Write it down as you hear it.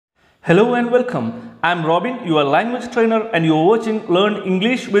Hello and welcome. I am Robin, your language trainer, and you are watching Learn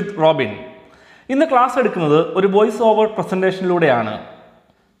English with Robin. ഇന്ന് class എടുക്കുന്നത് ഒരു voice over പ്രസന്റേഷനിലൂടെയാണ്.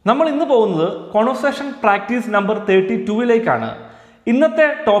 നമ്മൾ ഇന്ന് പോകുന്നത് conversation practice number 32ലേക്കാണ്. ഇന്നത്തെ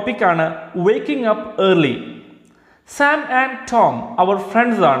ടോപ്പിക്കാണ് waking up early. Sam and Tom our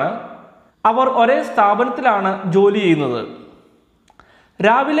friends ആണ്. അവർ ഒരേ സ്ഥാപനത്തിലാണ് ജോലി ചെയ്യുന്നത്.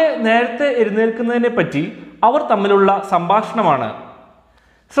 രാവിലെ നേരത്തെ എഴുന്നേൽക്കുന്നതിനെ പറ്റി അവർ തമ്മിലുള്ള സംഭാഷണമാണ്.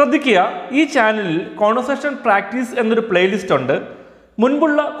 ശ്രദ്ധിക്കുക, ഈ ചാനലിൽ കോൺവെർസേഷൻ പ്രാക്ടീസ് എന്നൊരു പ്ലേലിസ്റ്റ് ഉണ്ട്.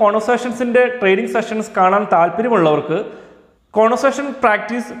 മുൻപുള്ള കോൺവെർസേഷൻസിൻ്റെ ട്രെയിനിങ് സെഷൻസ് കാണാൻ താല്പര്യമുള്ളവർക്ക് കോൺവെർസേഷൻ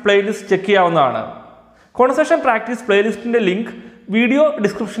പ്രാക്ടീസ് പ്ലേലിസ്റ്റ് ചെക്ക് ചെയ്യാവുന്നതാണ്. കോൺവെർസേഷൻ പ്രാക്ടീസ് പ്ലേലിസ്റ്റിൻ്റെ ലിങ്ക് വീഡിയോ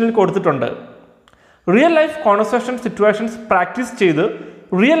ഡിസ്ക്രിപ്ഷനിൽ കൊടുത്തിട്ടുണ്ട്. Real life conversation situations practice ചെയ്ത്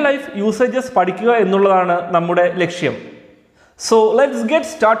റിയൽ ലൈഫ് യൂസേജസ് പഠിക്കുക എന്നുള്ളതാണ് നമ്മുടെ ലക്ഷ്യം. So let's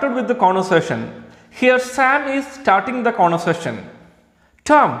get started with the conversation. Here Sam is starting the conversation.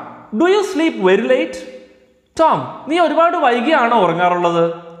 Tom, do you sleep very late? Tom, നീ ഒരുപാട് വൈകിയാണോ ഉറങ്ങാറുള്ളത്?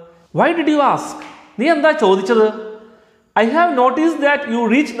 Why did you ask? നീ എന്താ ചോദിച്ചത്? I have noticed that you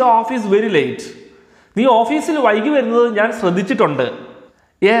reach the office very late. നീ ഓഫീസിൽ വൈകി വരുന്നത് ഞാൻ ശ്രദ്ധിച്ചിട്ടുണ്ട്.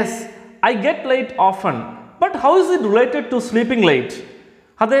 Yes, I get late often. But how is it related to sleeping late?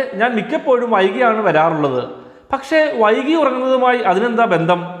 അതെ, ഞാൻ മിക്കപ്പോഴും വൈകിയാണ് വരാറുള്ളത്. പക്ഷേ വൈകി ഉറങ്ങുന്നതുമായി അതിനെന്താ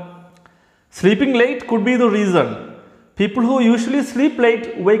ബന്ധം? Sleeping late could be the reason. People who usually sleep late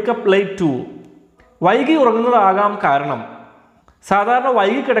wake up late too. വൈകി ഉറങ്ങുന്നതാകാം കാരണം. സാധാരണ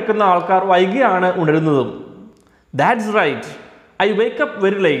വൈകി കിടക്കുന്ന ആൾക്കാർ വൈകിയാണ് ഉണരുന്നതും. That's right. I wake up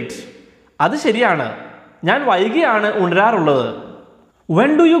very late. അത് ശരിയാണ്, ഞാൻ വൈകിയാണ് ഉണരാറുള്ളത്.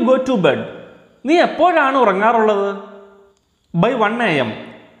 When do you go to bed? നീ എപ്പോഴാണ് ഉറങ്ങാറുള്ളത്? By 1 AM.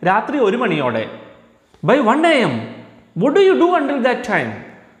 രാത്രി 1 മണിയോടെ. By 1 AM. What do you do until that time?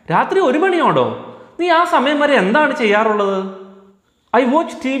 രാത്രി 1 മണിയോടോ? നീ ആ സമയം വരെ എന്താണ് ചെയ്യാറുള്ളത്? I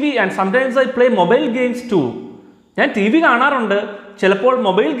watch T V and sometimes I play mobile games to. ഞാൻ ടി വി കാണാറുണ്ട്, ചിലപ്പോൾ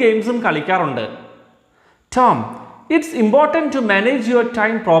മൊബൈൽ ഗെയിംസും കളിക്കാറുണ്ട്. Tom, it's important to manage your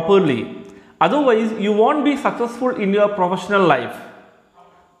time properly, otherwise you won't be successful in your professional life.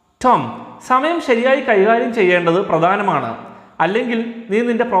 Tom, സമയം ശരിയായി കൈകാര്യം ചെയ്യേണ്ടത് പ്രധാനമാണ്, അല്ലെങ്കിൽ നീ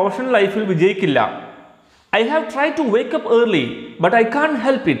നിന്റെ പ്രൊഫഷണൽ ലൈഫിൽ വിജയിക്കില്ല. I have try to wake up early but I can't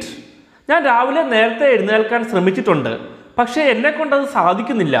help it. ഞാൻ രാവിലെ നേരത്തെ എഴുന്നേൽക്കാൻ ശ്രമിച്ചിട്ടുണ്ട്, പക്ഷേ എന്നെക്കൊണ്ടത്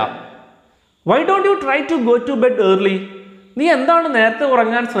സാധിക്കുന്നില്ല. Why don't you try to go to bed early? നീ എന്താണ് നേരത്തെ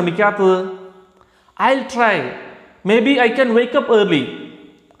ഉറങ്ങാൻ ശ്രമിക്കാത്തത്? I will try. May be I can wake up early.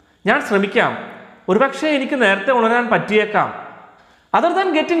 ഞാൻ ശ്രമിക്കാം, ഒരുപക്ഷെ എനിക്ക് നേരത്തെ ഉണരാൻ പറ്റിയേക്കാം. Other than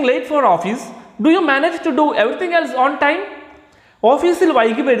getting late four office, do you manage to do everything else on time? ഓഫീസിൽ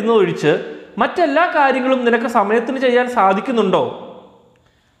വൈകി വരുന്നതൊഴിച്ച് മറ്റെല്ലാ കാര്യങ്ങളും നിനക്ക് സമയത്തിന് ചെയ്യാൻ സാധിക്കുന്നുണ്ടോ?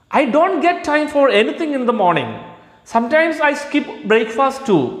 I don't get time for anything in the morning. Sometimes I skip breakfast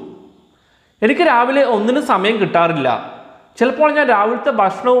too. എനിക്ക് രാവിലെ ഒന്നിനും സമയം കിട്ടാറില്ല. ചിലപ്പോൾ ഞാൻ രാവിലത്തെ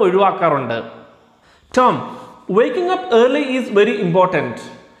ഭക്ഷണവും ഒഴിവാക്കാറുണ്ട്. Tom, waking up early is very important.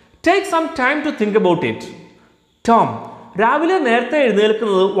 Take some time to think about it. Tom, രാവിലെ നേരത്തെ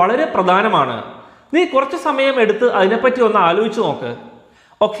എഴുന്നേൽക്കുന്നത് വളരെ പ്രധാനമാണ്. നീ കുറച്ച് സമയം എടുത്ത് അതിനെപ്പറ്റി ഒന്ന് ആലോചിച്ച് നോക്ക്.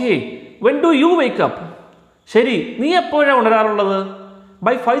 Okay, when do you wake up? ശരി, നീ എപ്പോഴാണ് ഉണരാറുള്ളത്?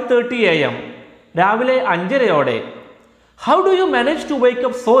 By 5:30 AM. രാവിലെ 5:30 How do you manage to wake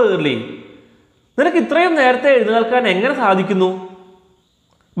up so early? നിനക്ക് ഇത്രയും നേരത്തെ എഴുന്നേൽക്കാൻ എങ്ങനെ സാധിക്കുന്നു?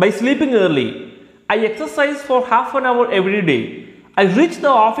 By sleeping early. I exercise for half an hour every day. I reach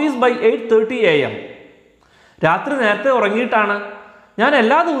the office by 8:30 AM. രാത്രി നേരത്തെ ഉറങ്ങിയിട്ടാണ്. ഞാൻ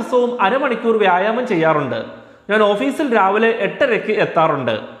എല്ലാ ദിവസവും അരമണിക്കൂർ വ്യായാമം ചെയ്യാറുണ്ട്. ഞാൻ ഓഫീസിൽ രാവിലെ 8:30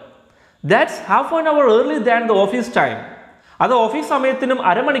 എത്താറുണ്ട്. That's half an hour early than the office time. അത് ഓഫീസ് സമയത്തിനും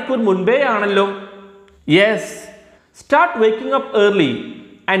അരമണിക്കൂർ മുൻപേ ആണല്ലോ. Yes, start waking up early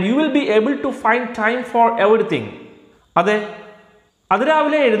and you will be able to find time for everything. അതെ,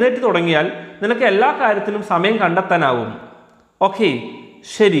 അതിരാവിലെ എഴുന്നേറ്റ് തുടങ്ങിയാൽ നിനക്ക് എല്ലാ കാര്യത്തിനും സമയം കണ്ടെത്താനാവും. ഓക്കെ,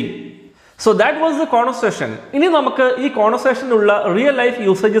 ശരി. So that was the conversation. ഇനി നമുക്ക് ഈ കോൺവെർസേഷനുള്ള റിയൽ ലൈഫ്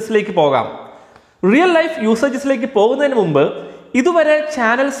യൂസേജസിലേക്ക് പോകാം. റിയൽ ലൈഫ് യൂസേജസിലേക്ക് പോകുന്നതിന് മുമ്പ് ഇതുവരെ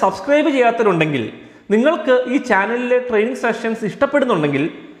ചാനൽ സബ്സ്ക്രൈബ് ചെയ്യാത്തവരുണ്ടെങ്കിൽ, നിങ്ങൾക്ക് ഈ ചാനലിലെ ട്രെയിനിങ് സെഷൻസ് ഇഷ്ടപ്പെടുന്നുണ്ടെങ്കിൽ,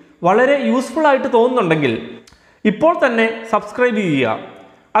 വളരെ യൂസ്ഫുൾ ആയിട്ട് തോന്നുന്നുണ്ടെങ്കിൽ ഇപ്പോൾ തന്നെ സബ്സ്ക്രൈബ് ചെയ്യുക.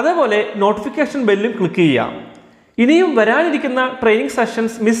 അതേപോലെ നോട്ടിഫിക്കേഷൻ ബെല്ലും ക്ലിക്ക് ചെയ്യുക. ഇനിയും വരാനിരിക്കുന്ന training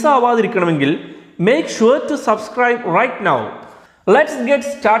sessions മിസ്സാവാതിരിക്കണമെങ്കിൽ make sure to subscribe right now. Let's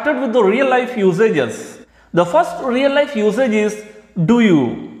get started with the real life usages. The first real life usage is do you.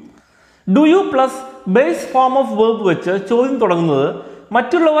 Do you plus base form of verb വെച്ച് ചോദ്യം തുടങ്ങുന്നത്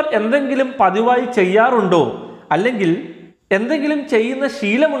മറ്റുള്ളവർ എന്തെങ്കിലും പതിവായി ചെയ്യാറുണ്ടോ അല്ലെങ്കിൽ എന്തെങ്കിലും ചെയ്യുന്ന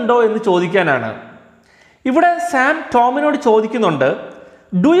ശീലമുണ്ടോ എന്ന് ചോദിക്കാനാണ്. ഇവിടെ സാം ടോമിനോട് ചോദിക്കുന്നുണ്ട്,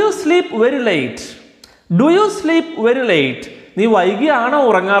 do you sleep very late? Do you sleep very late? നീ വൈകിയാണോ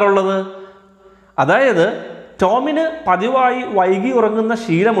ഉറങ്ങാറുള്ളത്? അതായത് ടോമിന് പതിവായി വൈകി ഉറങ്ങുന്ന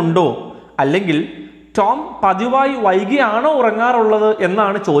ശീലമുണ്ടോ, അല്ലെങ്കിൽ ടോം പതിവായി വൈകിയാണോ ഉറങ്ങാറുള്ളത്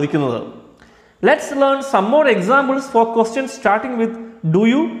എന്നാണ് ചോദിക്കുന്നത്. Let's learn some more examples for questions starting with do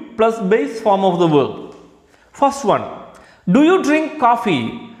you plus base form of the verb. First one, do you drink coffee?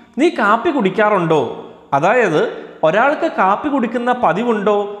 നീ കാപ്പി കുടിക്കാറുണ്ടോ? അതായത് ഒരാൾക്ക് കാപ്പി കുടിക്കുന്ന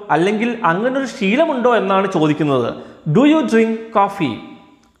പതിവുണ്ടോ, അല്ലെങ്കിൽ അങ്ങനൊരു ശീലമുണ്ടോ എന്നാണ് ചോദിക്കുന്നത്. Do you drink coffee?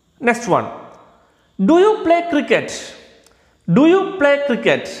 Next one, do you play cricket? Do you play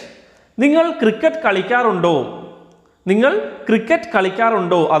cricket? നിങ്ങൾ ക്രിക്കറ്റ് കളിക്കാറുണ്ടോ? നിങ്ങൾ ക്രിക്കറ്റ്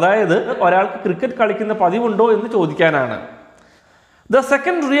കളിക്കാറുണ്ടോ? അതായത് ഒരാൾക്ക് ക്രിക്കറ്റ് കളിക്കുന്ന പതിവുണ്ടോ എന്ന് ചോദിക്കാനാണ്. The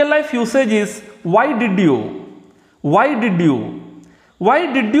second real life usage is why did you? Why did you? Why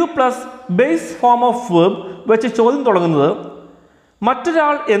did you plus base form of verb വെച്ച് ചോദ്യം തുടങ്ങുന്നത്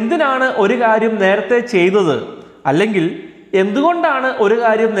മറ്റൊരാൾ എന്തിനാണ് ഒരു കാര്യം നേരത്തെ ചെയ്തത്, അല്ലെങ്കിൽ എന്തുകൊണ്ടാണ് ഒരു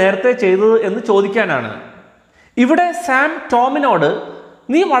കാര്യം നേരത്തെ ചെയ്തത് എന്ന് ചോദിക്കാനാണ്. ഇവിടെ സാം ടോമിനോട്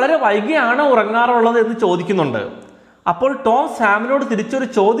നീ വളരെ വൈകിയാണോ ഉറങ്ങാറുള്ളത് എന്ന് ചോദിക്കുന്നുണ്ട്. അപ്പോൾ ടോം സാമിനോട് തിരിച്ചൊരു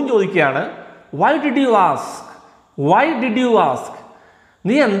ചോദ്യം ചോദിക്കുകയാണ്, why did you ask? Why did you ask?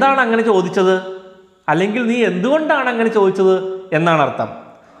 നീ എന്താണ് അങ്ങനെ ചോദിച്ചത്, അല്ലെങ്കിൽ നീ എന്തുകൊണ്ടാണ് അങ്ങനെ ചോദിച്ചത് എന്നാണ് അർത്ഥം.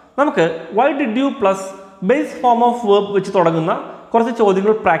 നമുക്ക് why did you plus base form of verb വെച്ച് തുടങ്ങുന്ന കുറച്ച്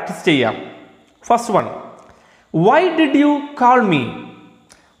ചോദ്യങ്ങൾ പ്രാക്ടീസ് ചെയ്യാം. First one, why did you call me?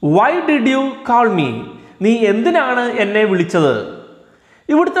 Why did you call me? നീ എന്തിനാണ് എന്നെ വിളിച്ചത്?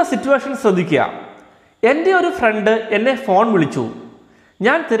 ഇവിടുത്തെ സിറ്റുവേഷൻ ശ്രദ്ധിക്കുക. എൻ്റെ ഒരു ഫ്രണ്ട് എന്നെ ഫോൺ വിളിച്ചു.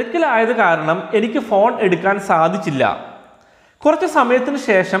 ഞാൻ തിരക്കിലായത് കാരണം എനിക്ക് ഫോൺ എടുക്കാൻ സാധിച്ചില്ല. കുറച്ച് സമയത്തിന്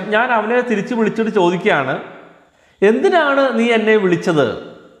ശേഷം ഞാൻ അവനെ തിരിച്ചു വിളിച്ചിട്ട് ചോദിക്കുകയാണ്, എന്തിനാണ് നീ എന്നെ വിളിച്ചത്?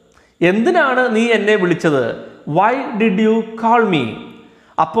 എന്തിനാണ് നീ എന്നെ വിളിച്ചത്? Why did you call me?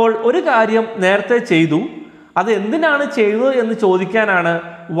 അപ്പോൾ ഒരു കാര്യം നേരത്തെ ചെയ്തു, അത് എന്തിനാണ് ചെയ്തത് എന്ന് ചോദിക്കാനാണ്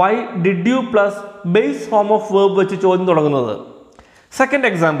why did you plus base form of verb വെച്ച് ചോദ്യം തുടങ്ങുന്നത്. Second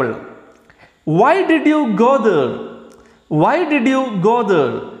example, why did you go there? Why did you go there?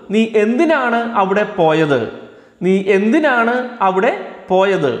 നീ എന്തിനാണ് അവിടെ പോയത്? നീ എന്തിനാണ് അവിടെ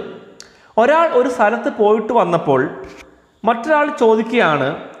പോയത്? ഒരാൾ ഒരു സ്ഥലത്ത് പോയിട്ട് വന്നപ്പോൾ മറ്റൊരാൾ ചോദിക്കുകയാണ്,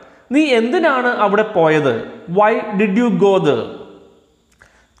 നീ എന്തിനാണ് അവിടെ പോയത്? Why did you go there?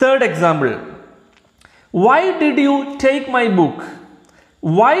 Third example, why did you take my book?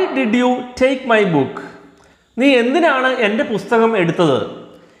 Why did you take my book? നീ എന്തിനാണ് എൻ്റെ പുസ്തകം എടുത്തത്?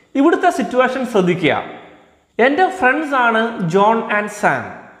 ഇവിടുത്തെ സിറ്റുവേഷൻ ശ്രദ്ധിക്കുക. എൻ്റെ ഫ്രണ്ട്സ് ആണ് ജോൺ ആൻഡ് സാം.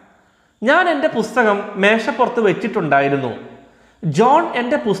 ഞാൻ എൻ്റെ പുസ്തകം മേശപ്പുറത്ത് വെച്ചിട്ടുണ്ടായിരുന്നു. ജോൺ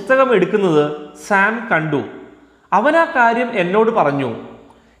എൻ്റെ പുസ്തകം എടുക്കുന്നത് സാം കണ്ടു. അവൻ ആ കാര്യം എന്നോട് പറഞ്ഞു.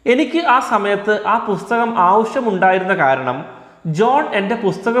 എനിക്ക് ആ സമയത്ത് ആ പുസ്തകം ആവശ്യമുണ്ടായിരുന്ന കാരണം ജോൺ എൻ്റെ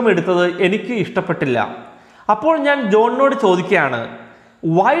പുസ്തകം എടുത്തത് എനിക്ക് ഇഷ്ടപ്പെട്ടില്ല. അപ്പോൾ ഞാൻ ജോണിനോട് ചോദിക്കുകയാണ്,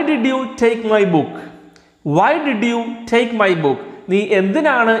 why did you take my book? Why did you take my book? നീ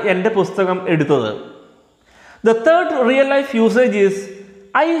എന്തിനാണ് എൻ്റെ പുസ്തകം എടുത്തത്? The third real life usage is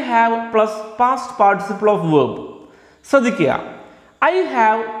I have plus past participle of verb. ശ്രദ്ധിക്കുക, I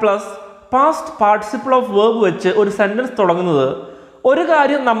have plus past participle of verb വെച്ച് ഒരു sentence തുടങ്ങുന്നത് ഒരു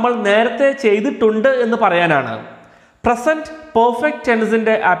കാര്യം നമ്മൾ നേരത്തെ ചെയ്തിട്ടുണ്ട് എന്ന് പറയാനാണ്. പ്രസൻറ്റ് പെർഫെക്റ്റ്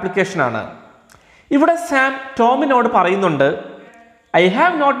ടെൻസിൻ്റെ ആപ്ലിക്കേഷനാണ്. ഇവിടെ സാം ടോമിനോട് പറയുന്നുണ്ട്, I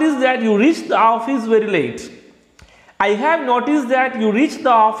have noticed that you reach the office very late. I have noticed that you reach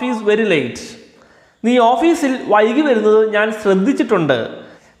the office very late. നീ ഓഫീസിൽ വൈകി വരുന്നത് ഞാൻ ശ്രദ്ധിച്ചിട്ടുണ്ട്.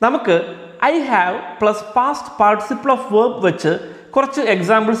 നമുക്ക് I have plus past participle of verb വെച്ച് കുറച്ച്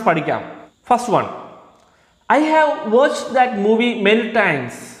എക്സാമ്പിൾസ് പഠിക്കാം. First one, I have watched that movie many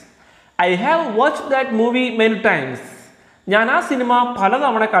times. I have watched that movie many times. ഞാൻ ആ സിനിമ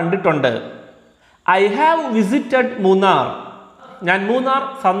പലതവണ കണ്ടിട്ടുണ്ട്. I have visited Munnar. ഞാൻ Munnar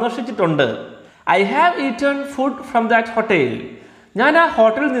സന്ദർശിച്ചിട്ടുണ്ട്. I have eaten food from that hotel. ഞാൻ ആ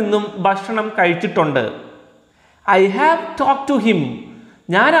ഹോട്ടലിൽ നിന്നും ഭക്ഷണം കഴിച്ചിട്ടുണ്ട്. I have talk to him.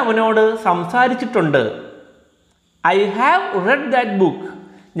 ഞാൻ അവനോട് സംസാരിച്ചിട്ടുണ്ട്. I have read that book.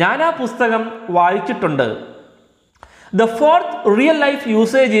 ഞാൻ ആ പുസ്തകം വായിച്ചിട്ടുണ്ട്. The fourth real life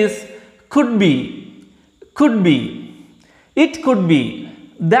usage is could be. Could be, it could be,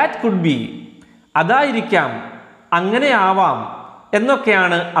 that could be. അതായിരിക്കാം, അങ്ങനെയാവാം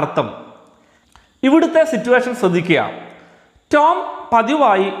എന്നൊക്കെയാണ് അർത്ഥം. ഇവിടുത്തെ സിറ്റുവേഷൻ ശ്രദ്ധിക്കുക. ടോം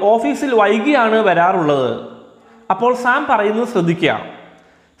പതിവായി ഓഫീസിൽ വൈകിയാണ് വരാറുള്ളത്. അപ്പോൾ സാം പറയുന്നത് ശ്രദ്ധിക്കുക,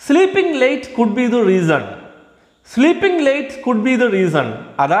 sleeping late could be the reason. Sleeping late could be the reason,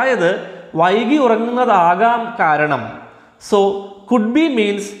 അതായത് വൈകി ഉറങ്ങുന്നതാകാം കാരണം. സോ കുഡ് ബി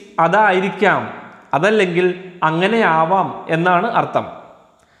മീൻസ് അതായിരിക്കാം, അതല്ലെങ്കിൽ അങ്ങനെയാവാം എന്നാണ് അർത്ഥം.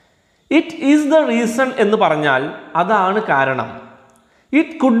 ഇറ്റ് ഈസ് ദ റീസൺ എന്ന് പറഞ്ഞാൽ അതാണ് കാരണം.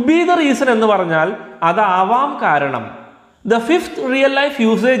 It could be the reason എന്ന് പറഞ്ഞാൽ അതാവാം കാരണം. The fifth real life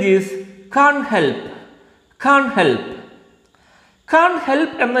usage is can't help. Can't help. Can't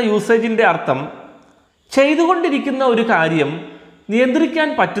help എന്ന യൂസേജിൻ്റെ അർത്ഥം ചെയ്തുകൊണ്ടിരിക്കുന്ന ഒരു കാര്യം നിയന്ത്രിക്കാൻ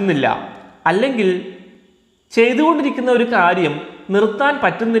പറ്റുന്നില്ല, അല്ലെങ്കിൽ ചെയ്തുകൊണ്ടിരിക്കുന്ന ഒരു കാര്യം നിർത്താൻ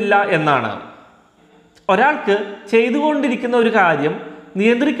പറ്റുന്നില്ല എന്നാണ്. ഒരാൾക്ക് ചെയ്തുകൊണ്ടിരിക്കുന്ന ഒരു കാര്യം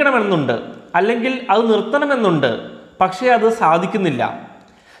നിയന്ത്രിക്കണമെന്നുണ്ട്, അല്ലെങ്കിൽ അത് നിർത്തണമെന്നുണ്ട്, പക്ഷേ അത് സാധിക്കുന്നില്ല.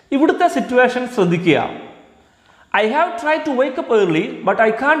 ഇവിടുത്തെ സിറ്റുവേഷൻ ശ്രദ്ധിക്കുക. I have try to wake up early but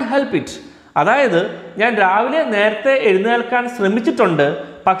I can't help it. അതായത് ഞാൻ രാവിലെ നേരത്തെ എഴുന്നേൽക്കാൻ ശ്രമിച്ചിട്ടുണ്ട്,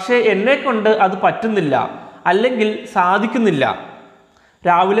 പക്ഷേ എന്നെക്കൊണ്ട് അത് പറ്റുന്നില്ല, അല്ലെങ്കിൽ സാധിക്കുന്നില്ല.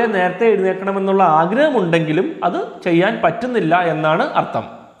 രാവിലെ നേരത്തെ എഴുന്നേൽക്കണമെന്നുള്ള ആഗ്രഹമുണ്ടെങ്കിലും അത് ചെയ്യാൻ പറ്റുന്നില്ല എന്നാണ് അർത്ഥം.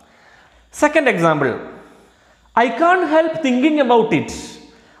 Second example, I can't help thinking about it.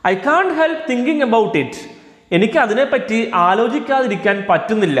 I can't help thinking about it. എനിക്ക് അതിനെപ്പറ്റി ആലോചിക്കാതിരിക്കാൻ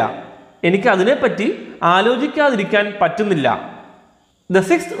പറ്റുന്നില്ല. എനിക്ക് അതിനെപ്പറ്റി ആലോചിക്കാതിരിക്കാൻ പറ്റുന്നില്ല. The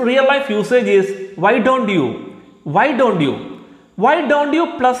sixth real life usage is why don't you. Why don't you. Why don't you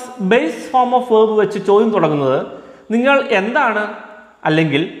plus base form of verb വെച്ച് ചോദ്യം തുടങ്ങുന്നത് നിങ്ങൾ എന്താണ്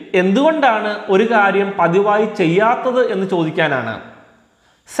അല്ലെങ്കിൽ എന്തുകൊണ്ടാണ് ഒരു കാര്യം പതിവായി ചെയ്യാത്തത് എന്ന് ചോദിക്കാനാണ്.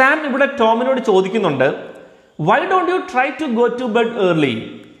 സാം ഇവിടെ ടോമിനോട് ചോദിക്കുന്നുണ്ട്, why don't you try to go to bed early.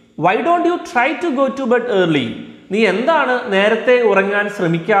 Why don't you try to go to bed early. നീ എന്താണ് നേരത്തെ ഉറങ്ങാൻ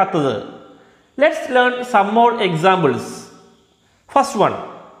ശ്രമിക്കാത്തത്? Let's learn some more examples. First one,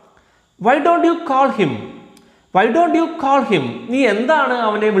 why don't you call him. Why don't you call him. നീ എന്താണ്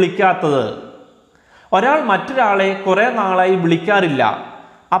അവനെ വിളിക്കാത്തത്? ഒരാൾ മറ്റൊരാളെ കുറേ നാളായി വിളിക്കാറില്ല.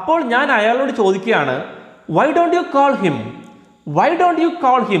 അപ്പോൾ ഞാൻ അയാളോട് ചോദിക്കുകയാണ്, why don't you call him. Why don't you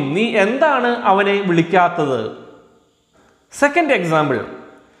call him. നീ എന്താണ് അവനെ വിളിക്കാത്തത്? Second example,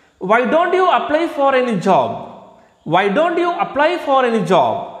 why don't you apply for any job. Why don't you apply for any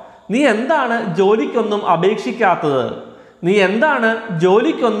job. നീ എന്താണ് ജോലിക്കൊന്നും അപേക്ഷിക്കാത്തത്? നീ എന്താണ്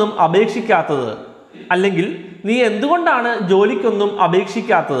ജോലിക്കൊന്നും അപേക്ഷിക്കാത്തത്? അല്ലെങ്കിൽ നീ എന്തുകൊണ്ടാണ് ജോലിക്കൊന്നും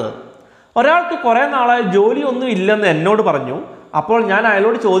അപേക്ഷിക്കാത്തത്? ഒരാൾക്ക് കുറേ നാളായി ജോലിയൊന്നും ഇല്ലെന്ന് എന്നോട് പറഞ്ഞു. അപ്പോൾ ഞാൻ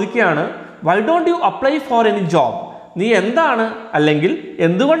അയാളോട് ചോദിക്കുകയാണ്, why don't you apply for any job. നീ എന്താണ് അല്ലെങ്കിൽ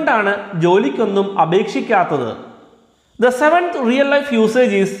എന്തുകൊണ്ടാണ് ജോലിക്കൊന്നും അപേക്ഷിക്കാത്തത്? The seventh real life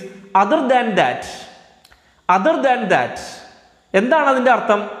usage is other than that. Other than that. എന്താണ് അതിൻ്റെ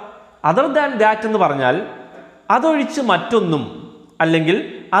അർത്ഥം? അതർ ദാൻ ദാറ്റ് എന്ന് പറഞ്ഞാൽ അതൊഴിച്ച് മറ്റൊന്നും, അല്ലെങ്കിൽ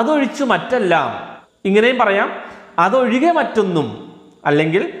അതൊഴിച്ച് മറ്റെല്ലാം. ഇങ്ങനെയും പറയാം, അതൊഴികെ മറ്റൊന്നും,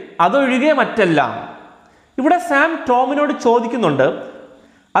 അല്ലെങ്കിൽ അതൊഴികെ മറ്റെല്ലാം. ഇവിടെ സാം ടോമിനോട് ചോദിക്കുന്നുണ്ട്,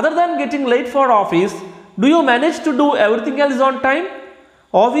 other than getting late four office do you manage to do everything else on time.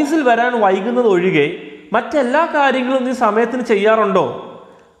 ഓഫീസിൽ വരാൻ വൈകുന്നത് ഒഴികെ മറ്റെല്ലാ കാര്യങ്ങളും നീ സമയത്തിന് ചെയ്യാറുണ്ടോ?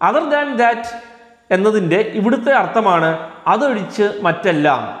 അതർ ദാൻ ദാറ്റ് എന്നതിൻ്റെ ഇവിടുത്തെ അർത്ഥമാണ് അതൊഴിച്ച്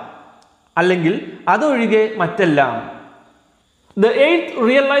മറ്റെല്ലാം, അല്ലെങ്കിൽ അതൊഴികെ മറ്റെല്ലാം. The eighth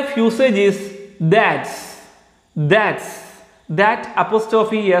real life usage is that's. That's. That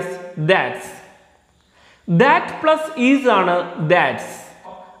apostrophe S. That's. That plus is ആണ് ദാറ്റ്സ്.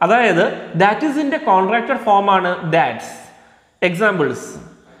 അതായത് ദാറ്റ് ഈസിൻ്റെ കോൺട്രാക്റ്റഡ് ഫോമാണ് that's. Examples,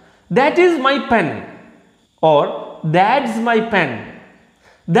 that is my pen or that's my pen.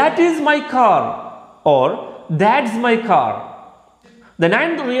 That is my car or that's my car. The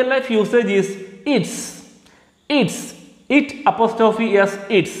ninth real life usage is its. Its. It apostrophe s.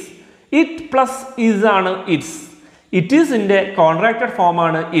 Its. It plus is ആണ് its. It is in the contracted form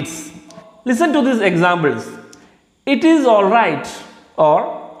ആണ് its. Listen to these examples. It is all right or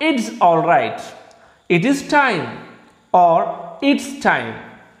it's all right. It is time or it's time.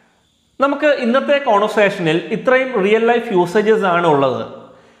 നമുക്ക് ഇന്നത്തെ കോൺവെർസേഷനിൽ ഇത്രയും real life usages ആണ് ഉള്ളത്.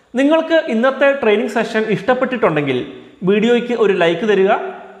 നിങ്ങൾക്ക് ഇന്നത്തെ training session ഇഷ്ടപ്പെട്ടിട്ടുണ്ടെങ്കിൽ വീഡിയോയ്ക്ക് ഒരു ലൈക്ക് തരിക.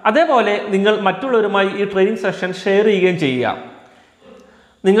 അതേപോലെ നിങ്ങൾ മറ്റുള്ളവരുമായി ഈ ട്രെയിനിങ് സെഷൻ ഷെയർ ചെയ്യുകയും ചെയ്യുക.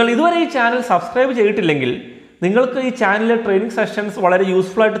 നിങ്ങൾ ഇതുവരെ ഈ ചാനൽ സബ്സ്ക്രൈബ് ചെയ്തിട്ടില്ലെങ്കിൽ, നിങ്ങൾക്ക് ഈ ചാനലിലെ ട്രെയിനിങ് സെഷൻസ് വളരെ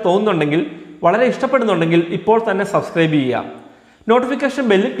യൂസ്ഫുൾ ആയിട്ട് തോന്നുന്നുണ്ടെങ്കിൽ, വളരെ ഇഷ്ടപ്പെടുന്നുണ്ടെങ്കിൽ ഇപ്പോൾ തന്നെ സബ്സ്ക്രൈബ് ചെയ്യുക. നോട്ടിഫിക്കേഷൻ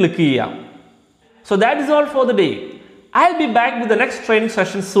ബെല്ലിൽ ക്ലിക്ക് ചെയ്യുക. So that is all for the day. I'll be back with the next training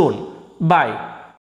session soon. Bye.